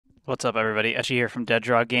What's up, everybody? Etchy here from Dead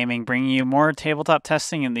Draw Gaming, bringing you more tabletop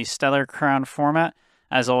testing in the Stellar Crown format.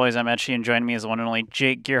 As always, I'm Etchy, and joining me is the one and only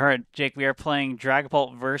Jake Gearhart. Jake, we are playing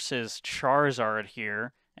Dragapult versus Charizard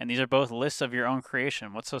here, and these are both lists of your own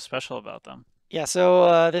creation. What's so special about them? Yeah,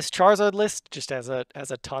 so this Charizard list just has a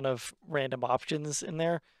ton of random options in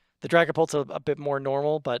there. The Dragapult's a bit more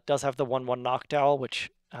normal, but does have the 1/1 Noctowl, which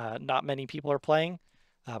not many people are playing.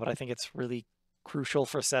 But I think it's really crucial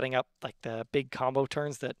for setting up like the big combo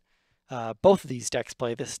turns that both of these decks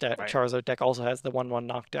play. This Right. Charizard deck also has the 1/1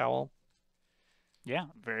 Noctowl. Yeah,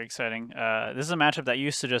 very exciting. This is a matchup that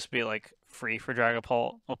used to just be like free for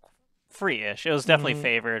Dragapult. Well, free-ish. It was definitely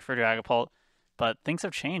favored for Dragapult, but things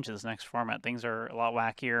have changed in this next format. Things are a lot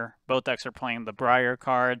wackier. Both decks are playing the Briar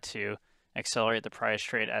card to accelerate the prize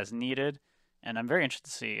trade as needed, and I'm very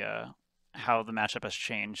interested to see how the matchup has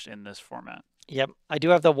changed in this format. Yep, I do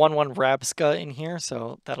have the 1/1 Rabsca in here,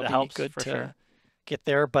 so that'll That be helps good for to sure. get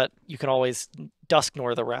there. But you can always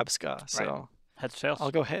Dusknoir the Rabsca, so Right. Heads, tails.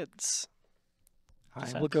 I'll go heads.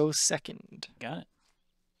 I will go second. Got it.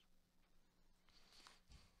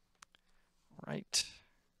 Right.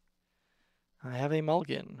 I have a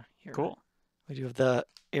mulligan here. Cool. We do have the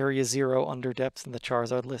Area 0 under depths in the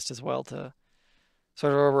Charizard list as well to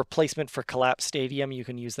sort of a replacement for Collapse Stadium. You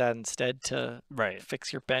can use that instead to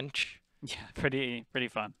fix your bench. Yeah, pretty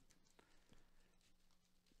fun.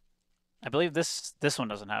 I believe this one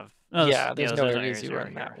doesn't have. No, Yeah, there's no Area Area 0 Zero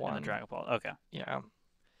in that in one. the Dragapult. Okay. Yeah.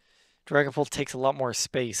 Dragapult takes a lot more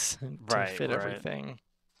space to fit Right. everything.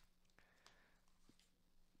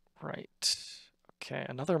 Right. Okay,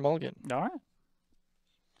 another mulligan. All right.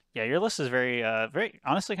 Yeah, your list is very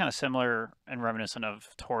honestly kind of similar and reminiscent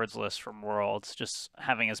of Tord's list from Worlds, just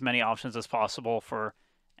having as many options as possible for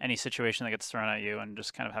any situation that gets thrown at you, and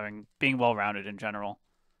just kind of being well-rounded in general,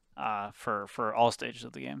 for all stages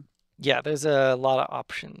of the game. Yeah, there's a lot of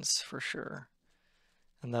options for sure.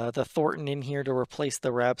 And the Thornton in here to replace the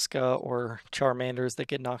Rabsca or Charmanders that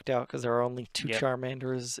get knocked out because there are only two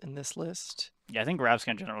Charmanders in this list. Yeah, I think Rabsca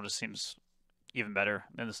in general just seems even better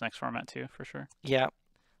in this next format too, for sure. Yeah.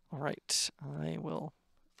 All right. I will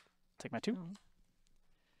take my 2.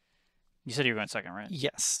 You said you were going second, right?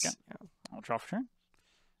 Yes. Yeah. I'll draw for turn.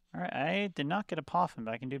 All right. I did not get a Poffin,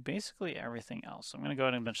 but I can do basically everything else. So I'm going to go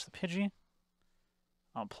ahead and bench the Pidgey.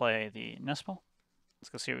 I'll play the Nespal. Let's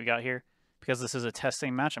go see what we got here. Because this is a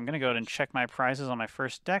testing match, I'm going to go ahead and check my prizes on my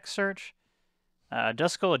first deck search.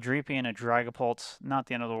 Duskull, a Dreepy, and a Dragapult. Not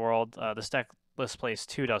the end of the world. This deck list plays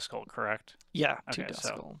 2 Duskull, correct? Yeah, okay, 2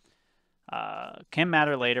 Duskull. So, can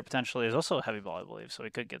matter later, potentially. There's also a Heavy Ball, I believe, so we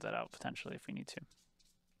could get that out, potentially, if we need to.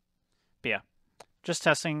 But yeah, just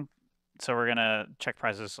testing. So we're going to check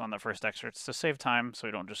prizes on the first deck search to save time, so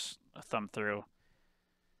we don't just thumb through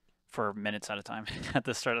for minutes at a time at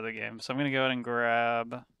the start of the game. So I'm going to go ahead and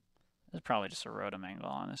grab... It's probably just a Rotom angle,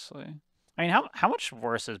 honestly. I mean, how much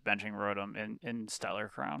worse is benching Rotom in Stellar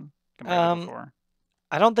Crown compared to before?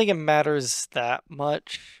 I don't think it matters that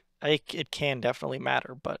much. It can definitely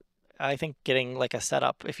matter, but I think getting like a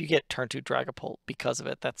setup, if you get turn 2 Dragapult because of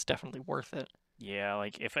it, that's definitely worth it. Yeah,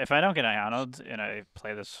 like if I don't get Iono'd and I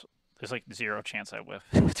play this, there's like 0 chance I whiff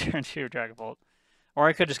turn 2 Dragapult. Or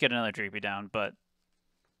I could just get another Dreepy down, but...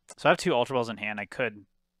 So I have 2 Ultra Balls in hand. I could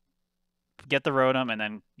get the Rotom and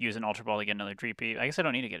then use an Ultra Ball to get another Dreepy. I guess I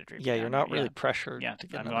don't need to get a Dreepy. Yeah, you're not really pressured to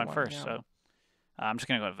get I'm going first, so I'm just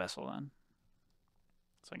going to go to Vessel then.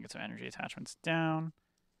 So I can get some energy attachments down.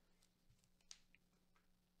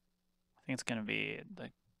 I think it's going to be the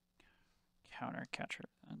counter catcher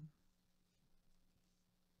then.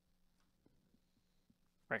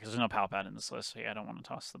 Right, because there's no Palpad in this list, so yeah, I don't want to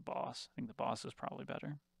toss the boss. I think the boss is probably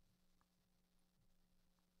better.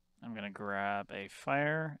 I'm going to grab a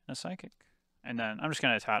Fire and a Psychic. And then I'm just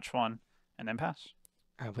going to attach one and then pass.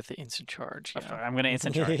 With the instant charge, yeah. I'm going to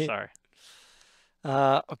instant charge, sorry.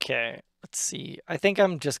 Okay, let's see. I think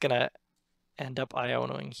I'm just going to end up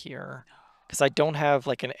Ionoing here. Because I don't have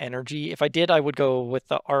like an energy. If I did, I would go with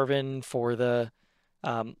the Arven for the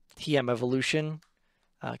TM evolution.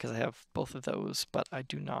 Because I have both of those, but I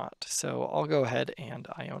do not. So I'll go ahead and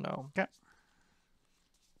Iono. Okay.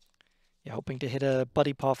 Yeah, hoping to hit a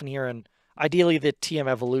Buddy Poffin here, and ideally the TM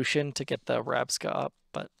evolution to get the Rabsca up,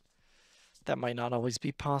 but that might not always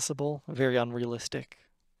be possible. Very unrealistic.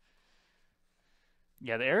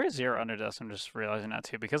 Yeah, the Area 0 under depths, I'm just realizing that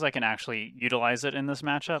too, because I can actually utilize it in this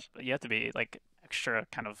matchup. You have to be like extra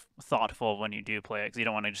kind of thoughtful when you do play it, because you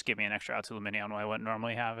don't want to just give me an extra out to Lumineon when I wouldn't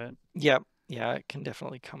normally have it. Yeah, it can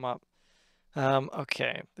definitely come up.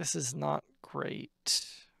 Okay, this is not great.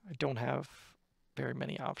 I don't have very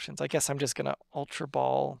many options. I guess I'm just gonna Ultra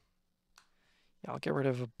Ball. Yeah, I'll get rid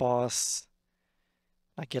of a boss.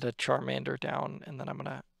 I get a Charmander down, and then I'm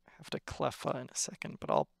gonna have to Cleffa in a second, but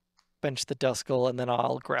I'll bench the Duskull, and then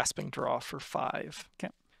I'll Grasping Draw for 5.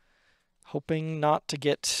 Okay. Hoping not to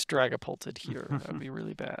get Dragapulted here. That would be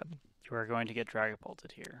really bad. You are going to get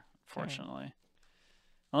Dragapulted here, fortunately. Okay.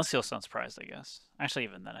 Unless you'll sound surprised, I guess. Actually,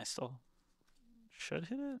 even then, I still should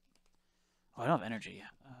hit it. Oh, I don't have energy.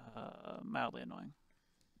 Mildly annoying.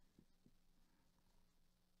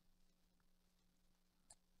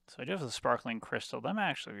 So I do have the Sparkling Crystal. That might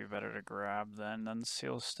actually be better to grab than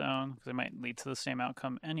Seal Stone, because it might lead to the same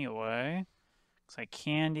outcome anyway. Looks like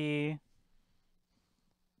Candy.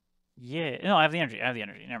 Yeah. No, I have the energy.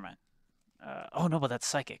 Never mind. Oh, no, but that's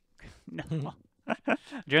Psychic. No.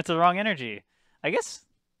 Drew to the wrong energy. I guess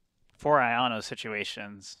for Iono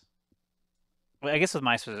situations, well, I guess with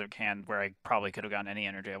my specific hand, where I probably could have gotten any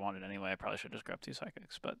energy I wanted anyway, I probably should just grab 2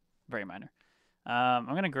 Psychics, but very minor. I'm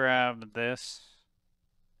going to grab this.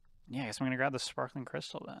 Yeah, I guess I'm going to grab the Sparkling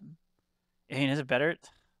Crystal then. I mean, is it better?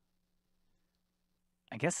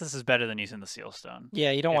 I guess this is better than using the Seal Stone.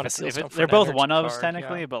 Yeah, you don't want to Seal Stone. They're both one-ofs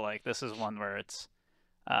technically, but like this is one where its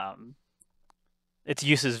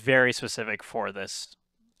use is very specific for this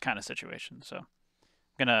kind of situation. So I'm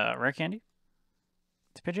gonna Rare Candy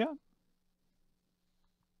to Pidgeot.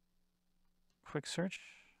 Quick search.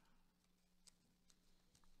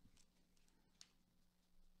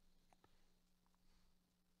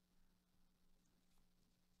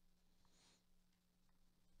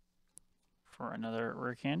 For another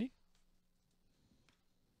Rare Candy.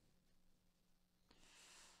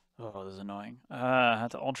 Oh, this is annoying. I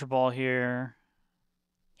have the Ultra Ball here.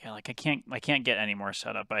 Yeah, like I can't get any more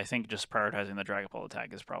setup, but I think just prioritizing the Dragapult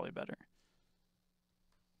attack is probably better.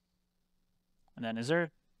 And then is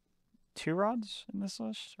there 2 rods in this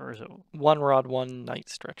list? Or is it 1 rod, 1 Night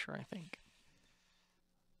Stretcher, I think.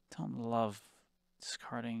 Don't love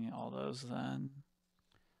discarding all those then.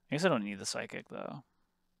 I guess I don't need the Psychic though.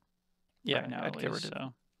 Yeah, right now, I'd get rid of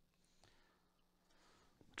it.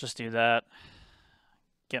 Just do that.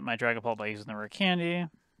 Get my Dragapult by using the Rare Candy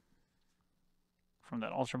from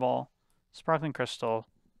that Ultra Ball. Sparkling Crystal.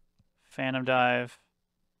 Phantom Dive.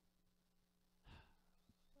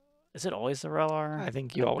 Is it always the LOR? I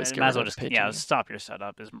think you always get might rid as well of just Pidgey. Yeah, stop your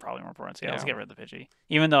setup is probably more important. So yeah, let's get rid of the Pidgey.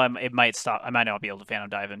 Even though it might stop, I might not be able to Phantom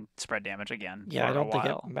Dive and spread damage again. Yeah, I don't think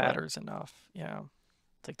it matters enough. Yeah.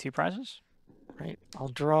 Take 2 prizes. Right. I'll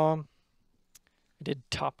draw. I did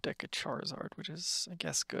top deck a Charizard, which is, I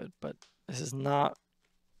guess, good, but this is not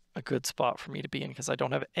a good spot for me to be in because I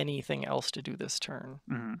don't have anything else to do this turn.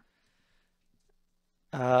 Mm-hmm.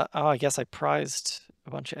 Oh, I guess I prized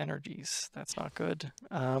a bunch of energies. That's not good.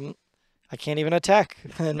 I can't even attack,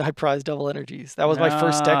 and I prized double energies. That was my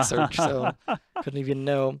first deck search, so couldn't even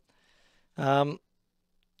know. Yeah,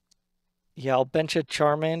 I'll bench a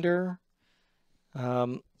Charmander,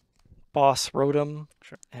 boss Rotom,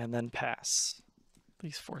 sure, and then pass.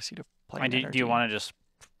 Please force you to play. Do you want to just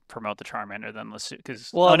promote the Charmander then? Let's because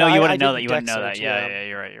well, no, you wouldn't know that. You wouldn't know search, that. Yeah,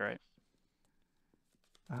 you're right. You're right.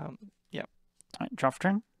 Yeah. All right, draw for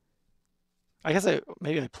turn. I guess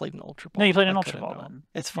maybe I played an Ultra Ball. No, you played an Ultra Ball then.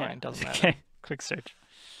 It's fine. Doesn't matter. Okay. Quick search.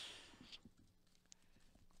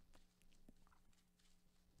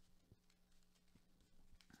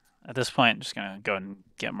 At this point, I'm just gonna go and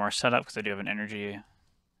get more setup because I do have an energy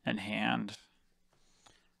in hand.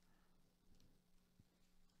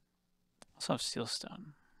 Also have Steel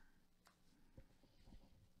Stone.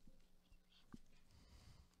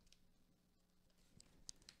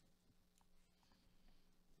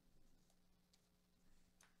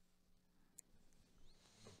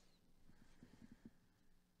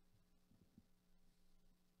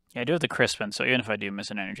 Yeah, I do have the Crispin, so even if I do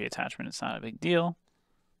miss an energy attachment, it's not a big deal.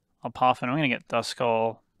 I'll PAF, and I'm going to get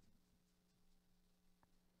Duskull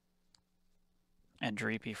and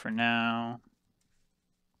Dreepy for now.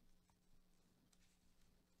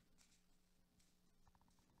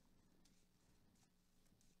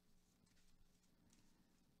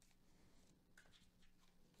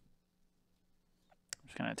 I'm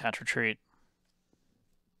just going to attach Retreat,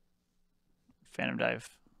 Phantom Dive,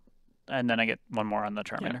 and then I get one more on the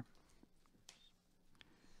Charmander.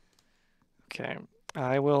 Yeah. Okay.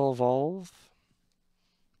 I will evolve.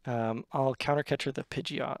 I'll countercatcher the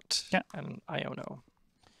Pidgeot and Iono.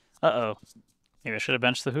 Uh-oh. Maybe I should have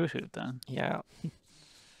benched the Hoothoot then. Yeah.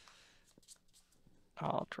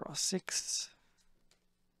 I'll draw 6.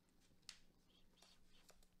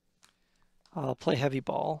 I'll play Heavy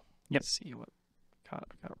Ball. Yep. Let's see what got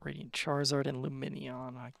Radiant Charizard and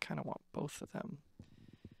Lumineon. I kind of want both of them.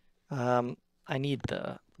 I need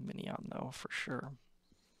the Lumineon though for sure.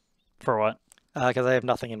 For what? Because I have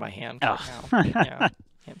nothing in my hand right now. Yeah,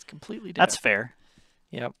 hand's completely dead. That's fair.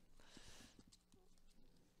 Yep.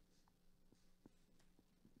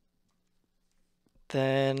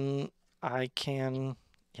 Then I can,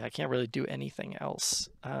 yeah, I can't really do anything else.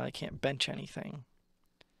 I can't bench anything.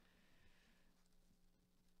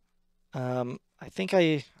 I think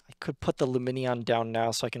I could put the Lumineon down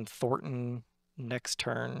now so I can Thornton next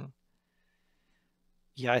turn.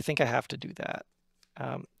 Yeah, I think I have to do that.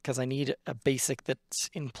 Because I need a basic that's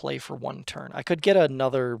in play for one turn. I could get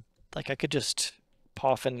another, like I could just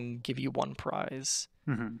POF and give you one prize.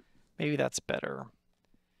 Maybe that's better.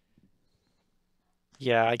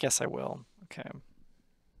 Yeah, I guess I will. Okay.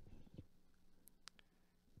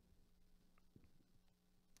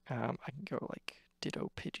 I can go like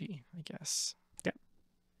Ditto Pidgey, I guess. Yeah.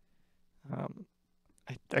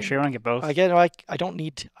 I sure you want to get both? Again, I don't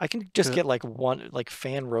need. I can just get like one, like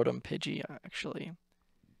Fan Rotom Pidgey actually.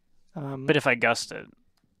 But if I gust it.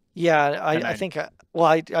 Yeah, I think. Well,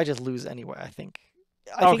 I just lose anyway. I think.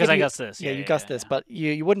 Oh, because I gust this. Yeah, you gust this, but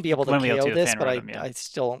you wouldn't be able to KO this. But I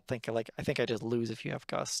still don't think I think I just lose if you have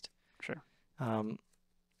gust. Sure.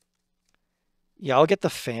 Yeah, I'll get the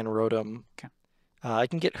Fan Rotom. Okay. I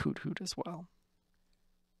can get Hoothoot as well.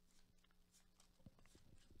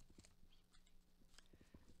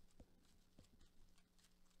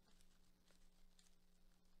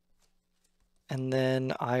 And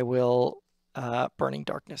then I will Burning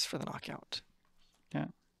Darkness for the knockout. Yeah.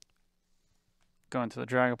 Go into the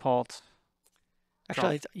Dragapult.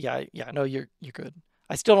 Actually, yeah, no, you're good.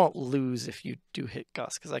 I still don't lose if you do hit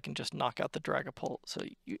Gust because I can just knock out the Dragapult. So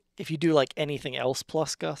if you do like anything else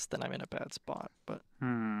plus Gust, then I'm in a bad spot. But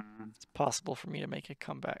it's possible for me to make a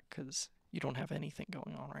comeback because you don't have anything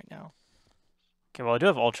going on right now. Okay, well I do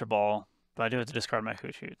have Ultra Ball, but I do have to discard my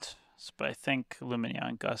Hoothoot. But I think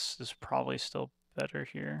Lumineon Gust is probably still better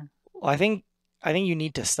here. Well, I think you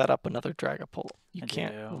need to set up another Dragapult. You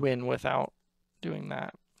can't win without doing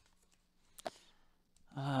that.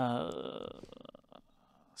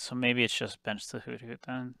 So maybe it's just bench the Hoothoot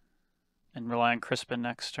then, and rely on Crispin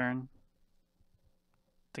next turn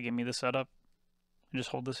to give me the setup, and just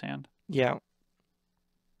hold this hand. Yeah.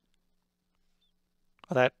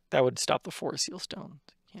 Well, that would stop the 4 Seal Stone.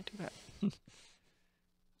 Can't do that.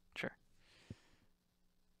 Sure.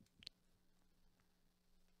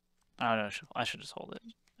 Oh no, I should just hold it.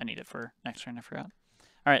 I need it for next turn. I forgot.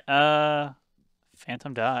 All right.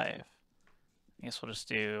 Phantom Dive. I guess we'll just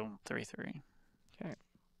do 3/3. Okay.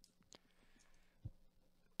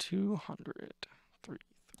 200. 3.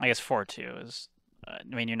 I guess 4/2 is. I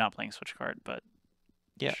mean, you're not playing switch card, but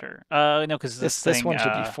yeah, sure. No, because this one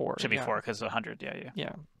should be 4. Should be 4 because 100.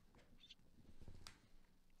 Yeah.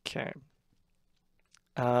 Okay.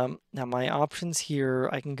 Now my options here,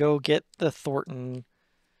 I can go get the Thornton.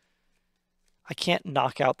 I can't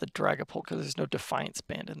knock out the Dragapult because there's no Defiance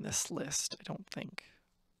Band in this list. I don't think.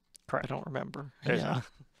 Correct. I don't remember. There's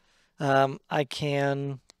I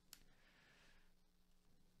can.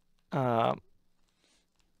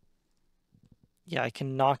 Yeah, I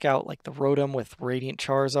can knock out like the Rotom with Radiant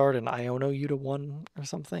Charizard and Iono you to 1 or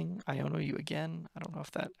something. Iono you again. I don't know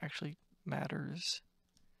if that actually matters.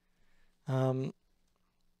 I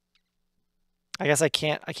guess I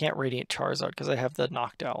can't Radiant Charizard because I have the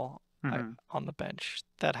Noctowl on the bench.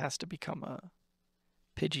 That has to become a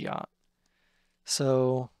Pidgeot.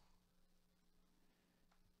 So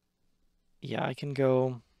yeah, I can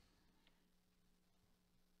go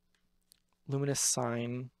Luminous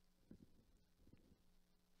Sign.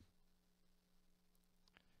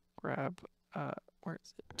 Grab, where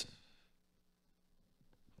is it?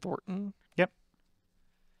 Thornton. Yep.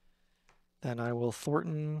 Then I will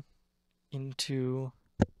Thornton into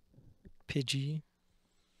Pidgey.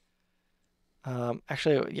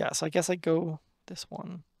 Actually, yeah, so I guess I go this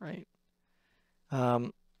one, right?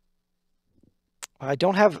 I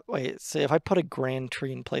don't have, wait, so if I put a Grand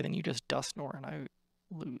Tree in play, then you just Dusknoir and I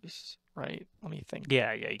lose, right? Let me think.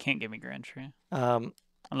 Yeah, you can't give me Grand Tree.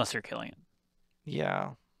 Unless you're killing it.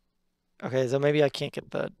 Yeah. Okay, so maybe I can't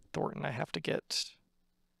get the Thornton. I have to get.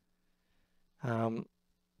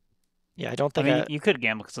 Yeah, I don't think. I mean, you could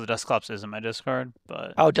gamble because the Dusclops is in my discard,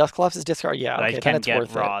 but. Oh, Dusclops is discard. Yeah, but okay, I then can't it's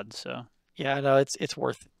worth get Rod, so. Yeah, no, it's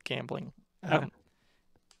worth gambling. Okay.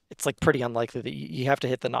 It's like pretty unlikely that you have to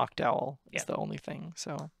hit the Noctowl. It's the only thing.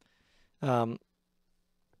 So,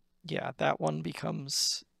 yeah, that one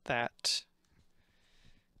becomes that.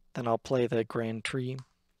 Then I'll play the Grand Tree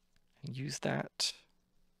and use that.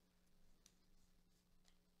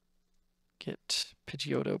 Get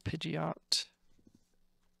Pidgeot.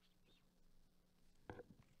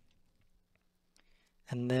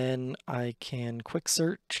 And then I can quick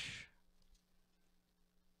search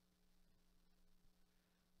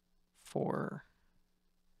for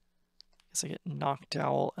guess I get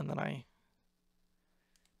Noctowl, and then I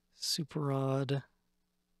Super Rod.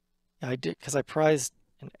 Yeah, I did, because I prized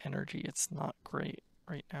an energy. It's not great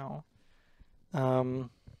right now.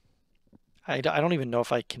 I don't even know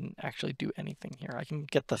if I can actually do anything here. I can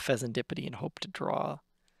get the Fezandipiti and hope to draw.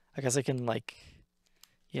 I guess I can, like,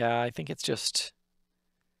 yeah, I think it's just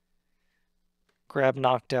grab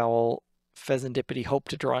Noctowl, Fezandipiti, hope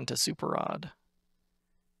to draw into Super Rod.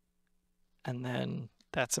 And then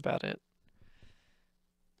that's about it.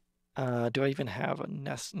 Do I even have a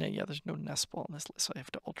nest? No, yeah, there's no nest ball in this list, so I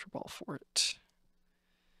have to Ultra Ball for it.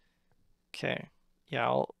 Okay. Yeah,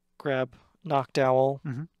 I'll grab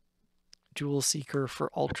Noctowl, Jewel Seeker for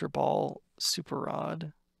Ultra Ball, Super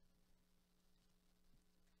Rod.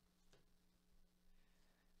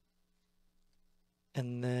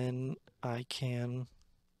 And then I can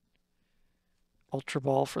Ultra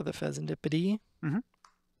Ball for the Fezandipiti.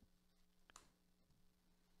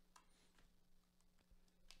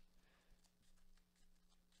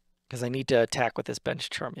 Because I need to attack with this bench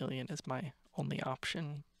Charmeleon as my only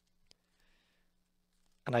option.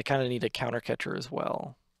 And I kind of need a counter catcher as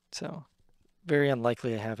well. So very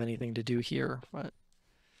unlikely I have anything to do here, but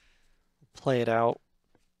play it out.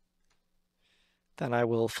 Then I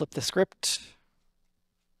will flip the script.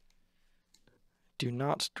 Do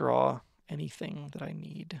not draw anything that I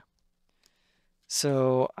need.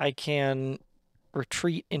 So I can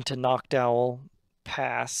retreat into Noctowl,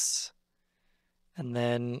 pass, and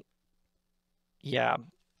then, yeah,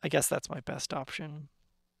 I guess that's my best option.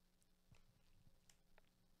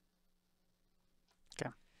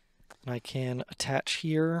 Okay. And I can attach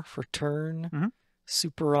here for turn,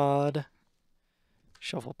 Super Rod,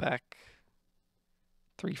 shuffle back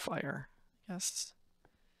 3 fire. Yes.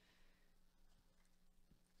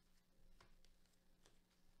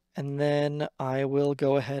 And then I will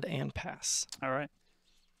go ahead and pass. All right.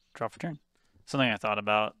 Draw for turn. Something I thought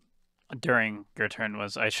about during your turn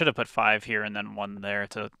was I should have put 5 here and then 1 there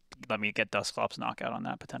to let me get Dusclops knockout on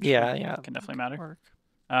that potentially. Yeah. It can definitely matter. Work.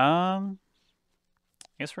 I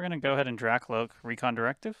guess we're going to go ahead and Drakloak Recon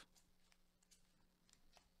Directive.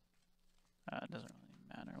 It doesn't really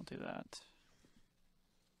matter. We'll do that.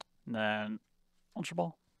 And then Ultra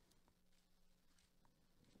Ball.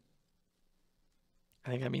 I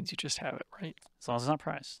think that means you just have it, right? As long as it's not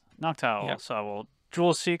priced. Noctowl. Yep. So I will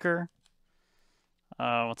Jewel Seeker.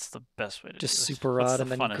 What's the best way to just do this? Super Rod and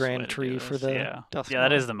then you Grand Tree for the Dusknoir. Yeah,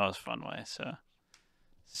 that is the most fun way. So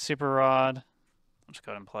Super Rod. I'll just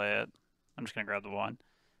go ahead and play it. I'm just going to grab the 1.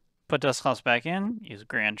 Put Dusclops back in. Use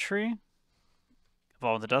Grand Tree.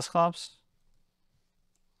 Evolve the Dusclops.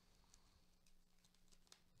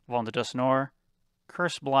 Evolve the Dusknoir.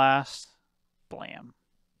 Curse Blast. Blam.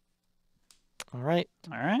 All right.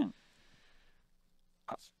 All right.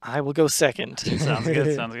 I will go second. Sounds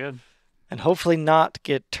good. Sounds good. And hopefully not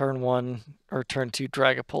get turn 1 or turn 2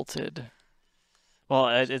 Dragapulted.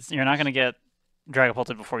 Well, you're not going to get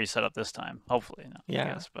Dragapulted before you set up this time. Hopefully, no. Yeah.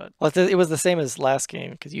 I guess, but well, it was the same as last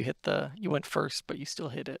game because you went first, but you still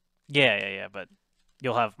hit it. Yeah. But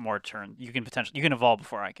you'll have more turn. You can evolve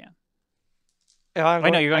before I can.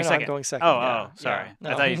 Wait, no, you're going second. I'm going second. Oh, sorry. Yeah. No,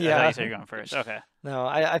 I thought you said you're going first. Okay. No,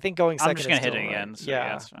 I think going second. I'm just gonna hit it right. again. So yeah,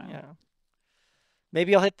 that's fine. Yeah.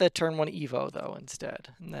 Maybe I'll hit the turn 1 Evo though instead,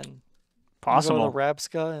 and then possible Evo the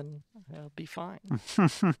Rabska, and it'll be fine.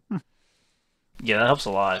 Yeah, that helps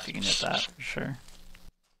a lot if you can hit that for sure.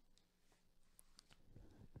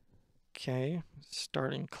 Okay,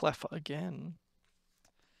 starting Cleffa again.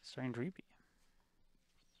 Starting Dreepy.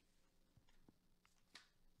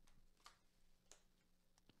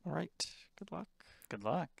 All right. Good luck. Good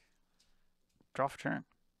luck. Draw for turn.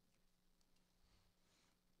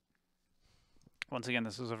 Once again,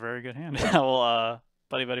 this is a very good hand. We'll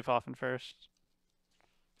Buddy Poffin first.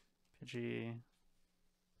 Pidgey.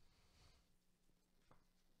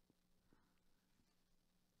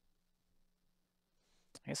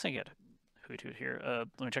 I guess I get Hoothoot here.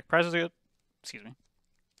 Let me check prices again. Excuse me.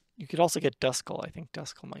 You could also get Duskull. I think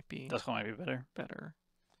Duskull might be better. Better.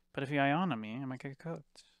 But if you Iono me, I might get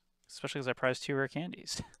cooked. Especially because I prize 2 rare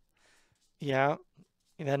candies. Yeah.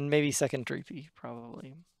 Then maybe second Dreepy,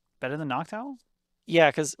 probably. Better than Noctowl? Yeah,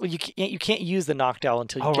 because you can't use the Noctowl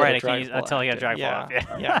until you get a Dragapult. Until I get a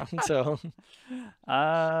Dragapult. Yeah. So.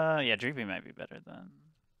 Yeah, Dreepy might be better than.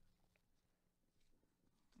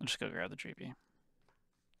 I'll just go grab the Dreepy.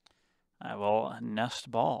 I will Nest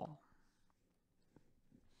Ball.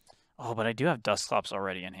 Oh, but I do have Dusclops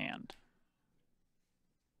already in hand.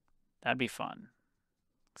 That'd be fun.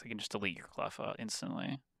 Because I can just delete your Cleffa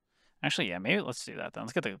instantly. Actually, yeah, maybe let's do that then.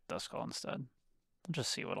 Let's get the Duskull instead. We'll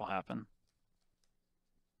just see what'll happen.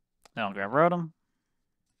 Then I'll grab Rotom.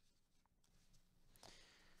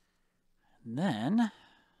 And then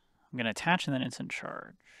I'm going to attach and then instant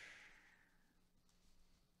charge.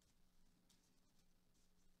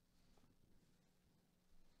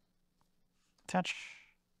 Attach.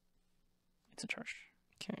 Instant charge.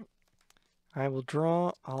 Okay. I will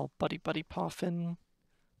draw. I'll buddy poffin.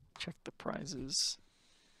 Check the prizes.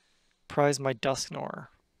 Prize my Dusknoir,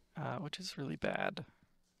 which is really bad.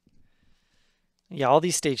 Yeah, all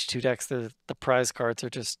these stage 2 decks, the prize cards are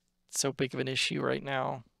just so big of an issue right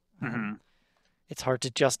now. It's hard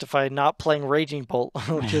to justify not playing Raging Bolt,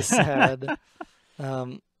 which is sad.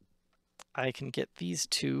 I can get these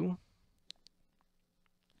two.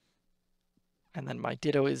 And then my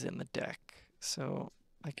Ditto is in the deck. So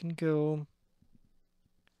I can go...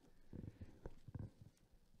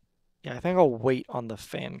 Yeah, I think I'll wait on the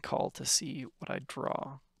fan call to see what I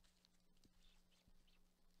draw.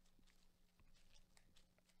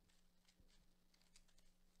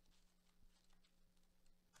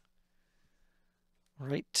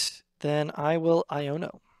 Right, then I will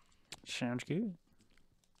Iono. Sounds good.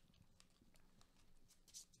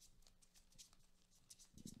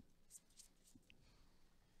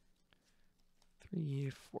 Three,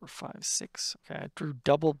 4, 5, 6. Okay, I drew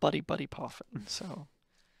double buddy poffin, so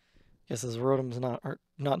guess his Rotom's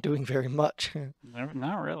not doing very much.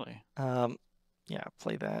 Not really. Yeah,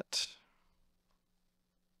 play that.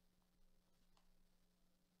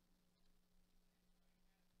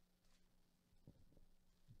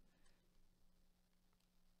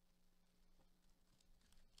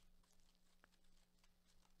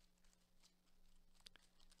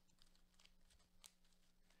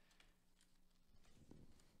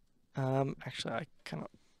 Actually, I kind of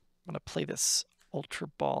want to play this Ultra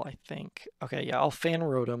Ball, I think. Okay, yeah, I'll fan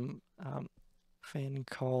Rotom. Fan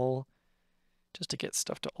call just to get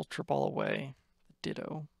stuff to Ultra Ball away.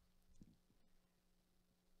 Ditto.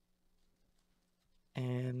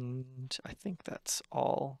 And I think that's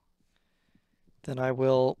all. Then I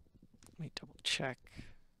will, let me double check.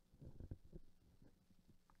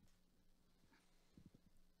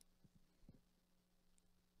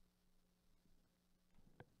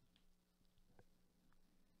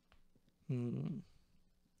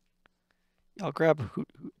 I'll grab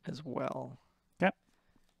Hoothoot as well. Yep.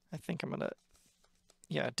 I think I'm going to,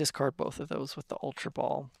 yeah, discard both of those with the Ultra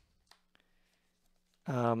Ball.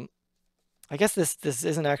 I guess this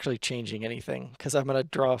isn't actually changing anything because I'm going to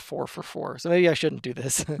draw 4 for 4. So maybe I shouldn't do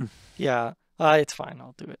this. Yeah, it's fine.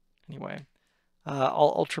 I'll do it anyway.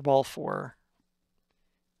 I'll Ultra Ball for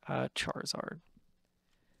Charizard.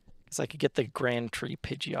 Because I could get the Grand Tree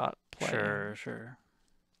Pidgeot play. Sure.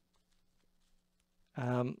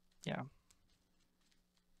 Yeah.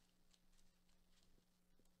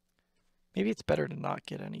 Maybe it's better to not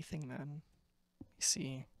get anything then. Let me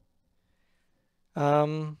see.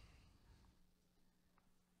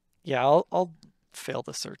 Yeah, I'll fail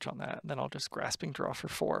the search on that, and then I'll just Grasping Draw for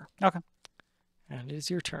 4. Okay. And it is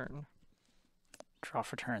your turn. Draw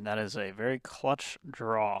for turn. That is a very clutch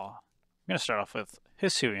draw. I'm going to start off with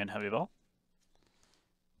Hisuian Heavy Ball.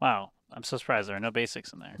 Wow, I'm so surprised there are no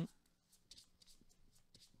basics in there.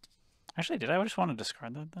 Actually, did I just want to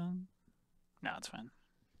discard that then? No, it's fine.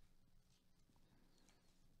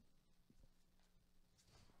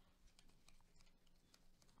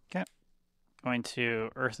 Okay. Going to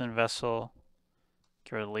Earthen Vessel.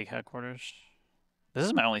 Get rid of the League Headquarters. This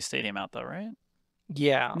is my only stadium out though, right?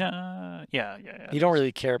 Yeah. No, yeah. You don't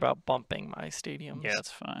really care about bumping my stadiums. Yeah,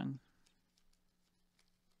 that's fine.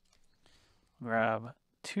 Grab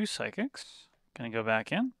 2 Psychics. Gonna go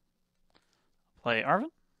back in. Play Arven.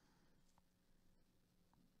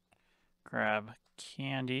 Grab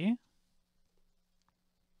Candy.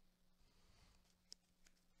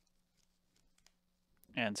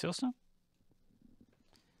 And Sealstone.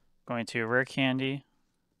 Going to Rare Candy.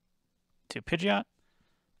 To Pidgeot.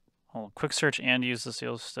 I'll quick search and use the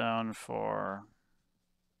Sealstone for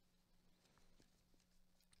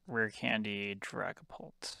Rare Candy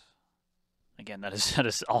Dragapult. Again, that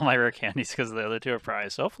is all my rare candies because the other 2 are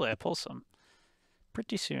prized. So hopefully I pull some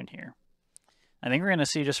pretty soon here. I think we're going to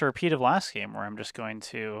see just a repeat of last game where I'm just going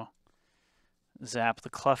to zap the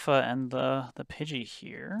Cleffa and the Pidgey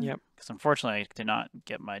here. Yep. Because unfortunately I did not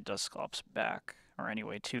get my Dusclops back, or any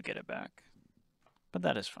way to get it back. But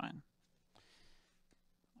that is fine.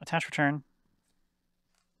 Attach return.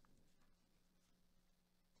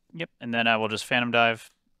 Yep, and then I will just Phantom Dive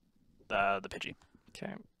the Pidgey.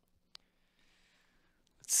 Okay.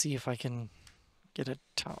 Let's see if I can get a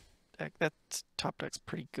top deck. That top deck's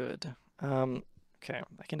pretty good. Okay,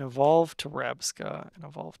 I can evolve to Rabsca and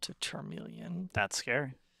evolve to Charmeleon. That's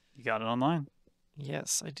scary. You got it online.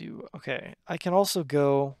 Yes, I do. Okay, I can also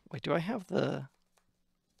go... Wait, do I have the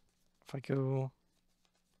if I go,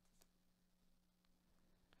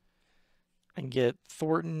 I can get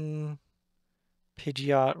Thornton,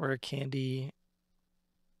 Pidgeot, Rare Candy.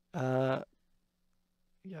 Yeah,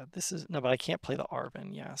 this is, no, but I can't play the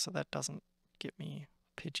Arven, yeah, so that doesn't get me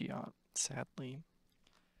Pidgeot, sadly.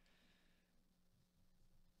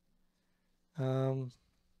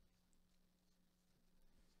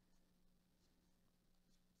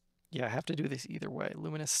 Yeah, I have to do this either way.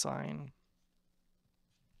 Luminous Sign.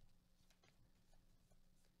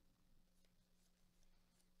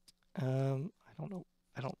 I don't know.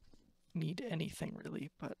 I don't need anything really,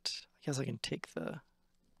 but I guess I can take the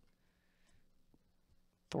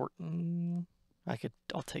Thornton.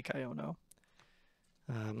 I'll take Iono.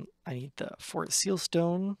 I need the Forest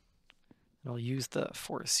Sealstone, and I'll use the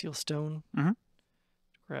Forest Sealstone.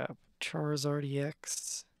 Grab Charizard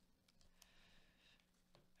EX.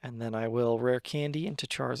 And then I will Rare Candy into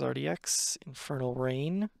Charizard EX, Infernal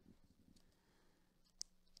Rain.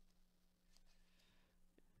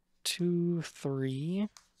 2, 3.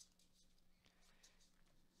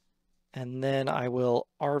 And then I will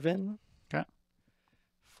Arven. Okay.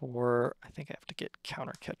 For, I think I have to get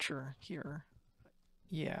Counter Catcher here.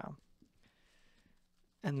 Yeah.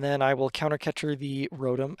 And then I will Counter Catcher the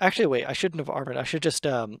Rotom. Actually, wait, I shouldn't have Arven. I should just,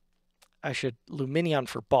 I should Lumineon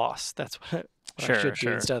for boss. That's what I should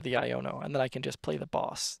do instead of the Iono. And then I can just play the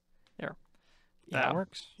boss. There. Yeah. That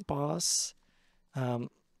works. Boss.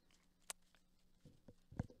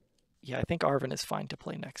 Yeah, I think Arven is fine to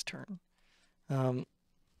play next turn. And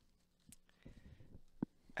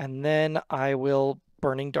then I will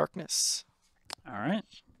Burning Darkness. All right.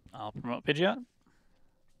 I'll promote Pidgeot.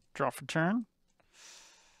 Draw for turn.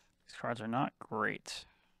 These cards are not great.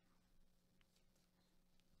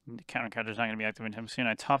 The counter catcher is not going to be active anytime soon.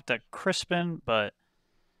 I top deck Crispin, but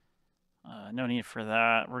no need for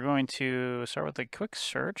that. We're going to start with a quick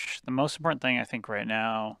search. The most important thing I think right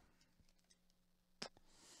now.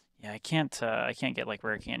 Yeah, I can't get like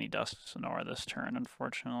Rare Candy Dusknoir this turn,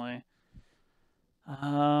 unfortunately.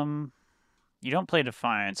 You don't play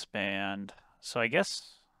Defiance Band, so I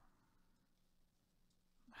guess.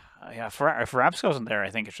 Yeah, if Rapsco isn't there,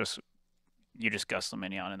 I think it's just you just Gust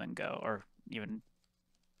Lumineon and then go, or even.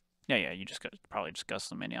 Yeah, you just probably just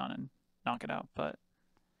Gust Lumineon and knock it out, but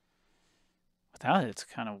without it, it's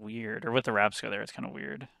kind of weird. Or with the Rapsco there, it's kind of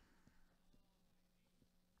weird.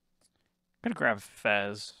 I'm gonna grab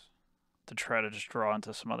Fez to try to just draw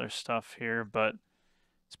into some other stuff here, but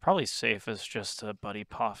it's probably safest just to Buddy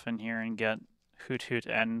Puff in here and get Hoothoot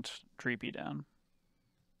and Dreepy down.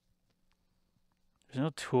 There's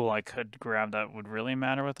no tool I could grab that would really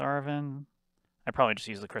matter with Arven. I'd probably just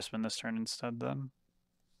use the Crispin this turn instead then.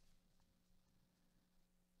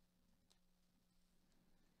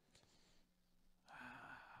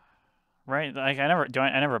 Right, like I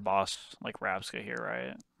never boss like Rapska here,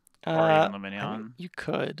 right? Or even Lumineon. I mean, you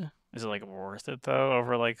could. Is it like worth it though,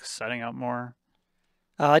 over like setting up more?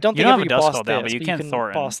 I don't think you don't if have a you boss Duskull down, this, but you can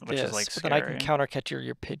Thornton, which this, is like but scary. then I can counter catch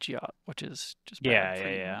your Pidgeot, which is just bad for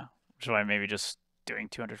you. Yeah. Which is why maybe just doing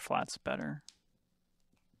 200 flats better.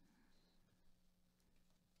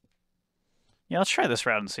 Yeah, let's try this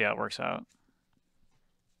route and see how it works out.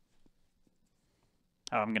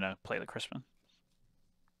 Oh, I'm gonna play the Crispin.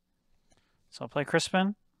 So I'll play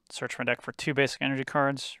Crispin, search my deck for 2 basic energy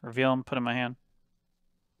cards, reveal them, put them in my hand.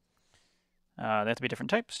 They have to be different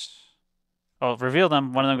types. I'll reveal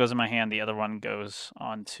them, one of them goes in my hand, the other one goes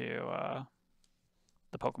onto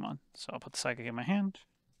the Pokemon. So I'll put the Psychic in my hand.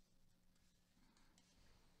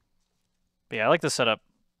 But yeah, I like this setup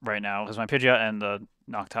right now, because my Pidgeot and the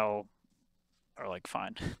Noctowl are like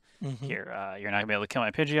fine. Here, you're not going to be able to kill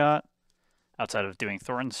my Pidgeot outside of doing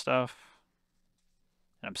Thornton stuff.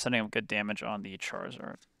 And I'm sending up good damage on the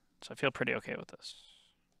Charizard. So I feel pretty okay with this.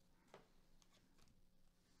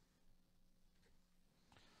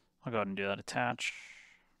 I'll go ahead and do that attach.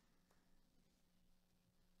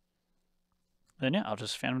 Then yeah, I'll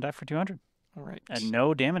just Phantom Dive for 200. All right. And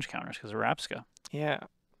no damage counters because of Rapska. Yeah.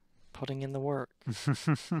 Putting in the work.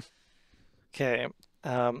 Okay.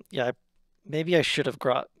 Yeah, maybe I should have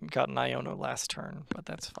gotten Iono last turn, but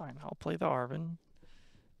that's fine. I'll play the Arven.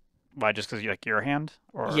 Why, just because you like your hand?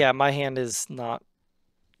 Or yeah, my hand is not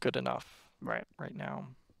good enough right now.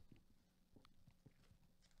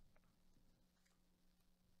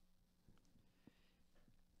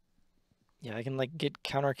 Yeah, I can like get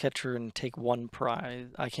Counter Catcher and take 1 prize.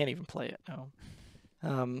 I can't even play it,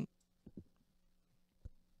 no.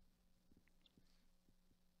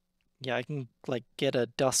 Yeah, I can like get a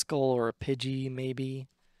Duskull or a Pidgey maybe.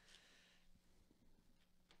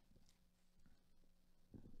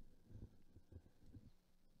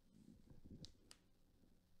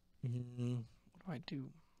 What do I do?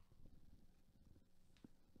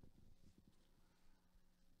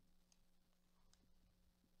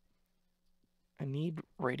 I need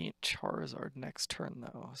Radiant Charizard next turn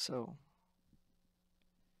though, so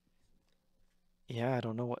yeah, I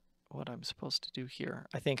don't know what I'm supposed to do here.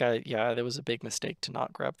 I think yeah, there was a big mistake to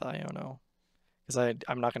not grab the Iono because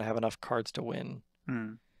I'm not gonna have enough cards to win.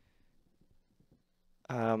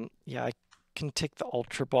 Yeah, I can take the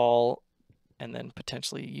Ultra Ball and then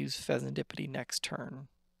potentially use Fezandipiti next turn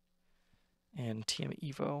and TM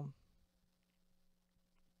Evo.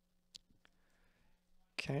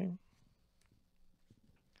 Okay.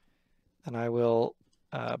 Then I will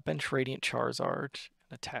bench Radiant Charizard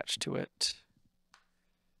and attach to it.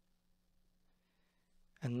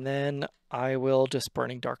 And then I will just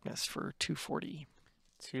Burning Darkness for 240.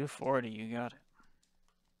 240, you got it.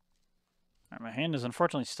 All right, my hand is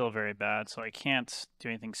unfortunately still very bad, so I can't do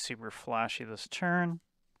anything super flashy this turn.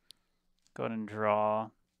 Go ahead and draw.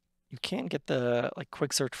 You can get the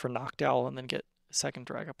Quick Search for Noctowl and then get second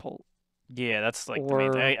Dragapult. Yeah, that's like the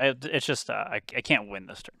main thing. It's just I can't win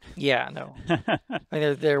this turn. Yeah, no. I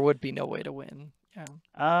mean, there would be no way to win.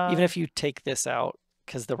 Yeah. Even if you take this out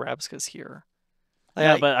because the Rabska's here.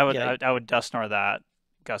 No, but I would Dusknoir that,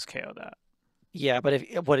 Gus KO that. Yeah, but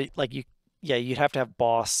you'd have to have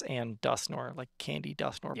Boss and Dusknoir, like Candy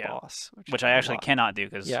Dusknoir Boss, which I actually cannot do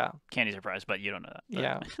because Candy Surprise, but you don't know that.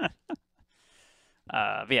 Yeah.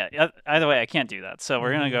 But yeah, either way, I can't do that. So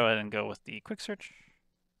we're gonna go ahead and go with the Quick Search.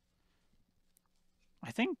 I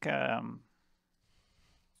think, yeah,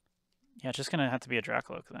 it's just gonna have to be a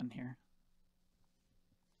Drakloak then here.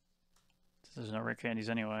 There's no rare candies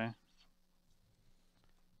anyway.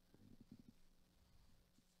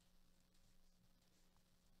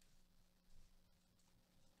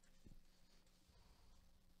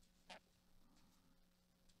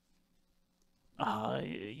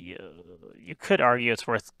 You could argue it's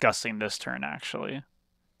worth gusting this turn, actually.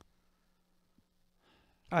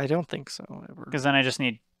 I don't think so, ever. Because then I just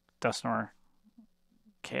need Dusknoir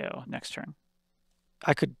KO next turn.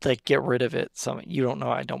 I could get rid of it. You don't know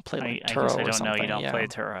I don't play Turo or something. I don't know you don't play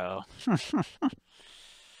Turo.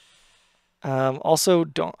 Also,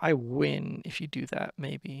 don't I win if you do that,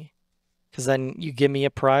 maybe. Because then you give me a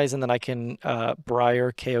prize and then I can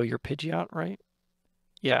Briar KO your Pidgeot, right?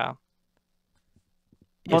 Yeah.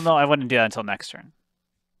 Well, no, I wouldn't do that until next turn.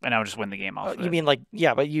 And I would just win the game off of You mean but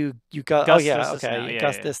you got... Gus okay.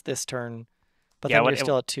 Gus this turn. But then you're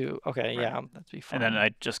still at 2. Okay, right. Yeah, that'd be fine. And then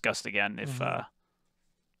I just gust again if...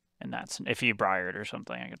 and if you Briared or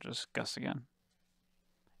something, I could just gust again.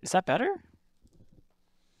 Is that better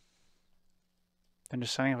than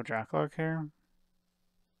just setting up a Drakloak here?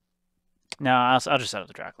 No, I'll just set up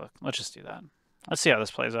the Drakloak. Let's just do that. Let's see how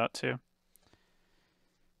this plays out too.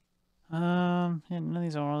 Yeah, none of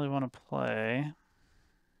these I really want to play.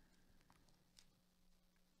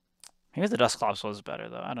 Maybe the Dusclops was better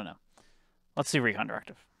though. I don't know. Let's see Recon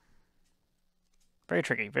Directive. Very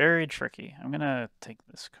tricky, very tricky. I'm gonna take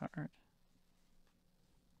this card.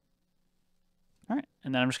 All right,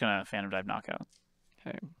 and then I'm just gonna Phantom Dive Knockout.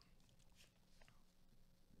 Okay.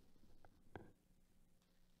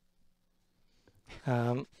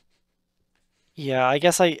 Yeah, I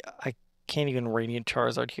guess I can't even Radiant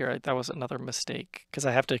Charizard here. That was another mistake because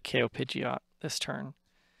I have to KO Pidgeot this turn.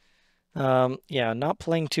 Yeah, not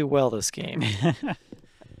playing too well this game.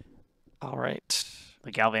 All right.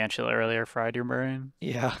 The Galvantula earlier fried your brain.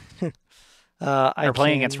 Yeah. Or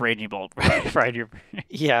playing against Raging Bolt fried your brain.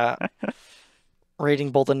 Yeah.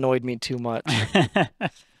 Raging Bolt annoyed me too much.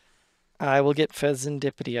 I will get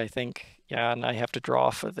Fezandipiti, I think. Yeah, and I have to draw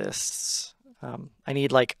for this. I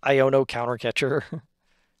need Iono Counter Catcher.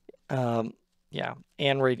 Yeah,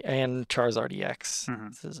 and Charizard EX.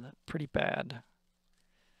 This is pretty bad.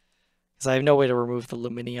 Because I have no way to remove the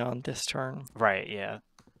Lumineon this turn. Right, yeah.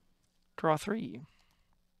 Draw 3.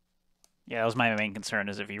 Yeah, that was my main concern,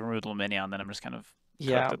 is if you remove Lumineon, then I'm just kind of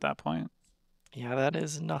cooked at that point. Yeah, that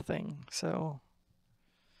is nothing. So,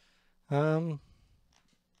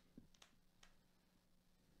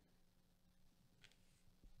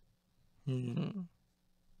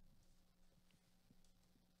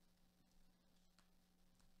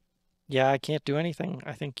 Yeah, I can't do anything.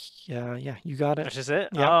 I think, yeah, you got it. That's just it?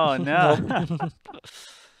 Yep. Oh, no.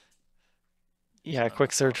 Yeah,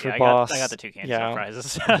 Quick Search for Boss. I got the 2 candy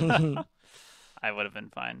surprises. I would have been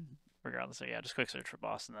fine regardless. So, yeah, just Quick Search for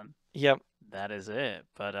Boss, and then that is it.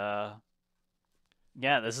 But,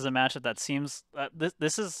 yeah, this is a matchup that seems...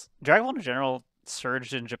 this is... Dragon Ball in general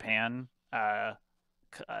surged in Japan. I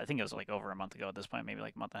think it was over a month ago at this point, maybe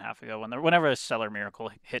a month and a half ago, whenever a Stellar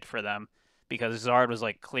Miracle hit for them. because Zard was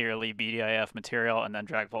like clearly BDIF material, and then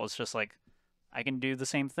Dragapult was just like, I can do the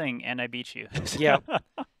same thing and I beat you. Yeah.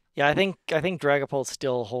 Yeah, I think Dragapult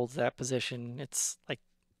still holds that position. It's like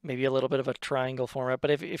maybe a little bit of a triangle format,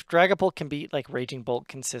 but if Dragapult can beat like Raging Bolt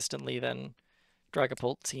consistently, then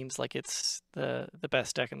Dragapult seems like it's the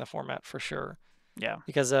best deck in the format for sure. Yeah.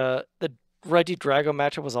 Because the Regidrago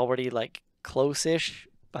matchup was already like close-ish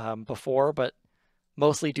before, but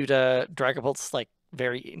mostly due to Dragapult's like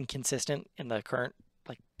very inconsistent in the current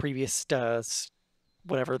like previous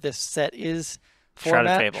whatever this set is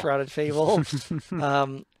format, Shrouded Fable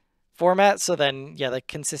format. So then yeah, the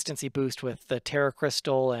consistency boost with the Terra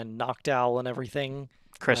Crystal and Noctowl and everything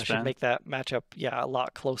should make that matchup a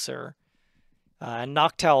lot closer. And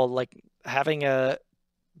Noctowl, like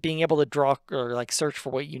being able to draw or like search for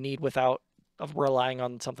what you need without relying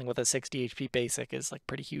on something with a 60 HP basic is like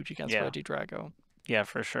pretty huge against Regidrago. Yeah,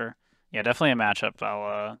 for sure. Yeah, definitely a matchup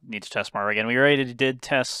I'll need to test more. Again, we already did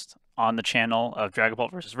test on the channel of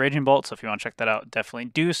Dragapult versus Raging Bolt, so if you want to check that out, definitely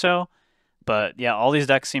do so. But yeah, all these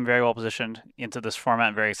decks seem very well positioned into this format.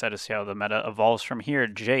 I'm very excited to see how the meta evolves from here.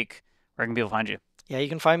 Jake, where can people find you? Yeah, you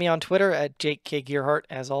can find me on Twitter at Jake K. Gearhart,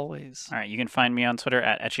 as always. All right, you can find me on Twitter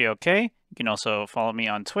at EtchyOK. You can also follow me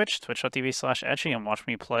on Twitch, twitch.tv/Etchy, and watch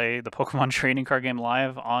me play the Pokemon trading card game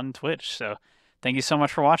live on Twitch. So thank you so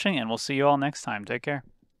much for watching, and we'll see you all next time. Take care.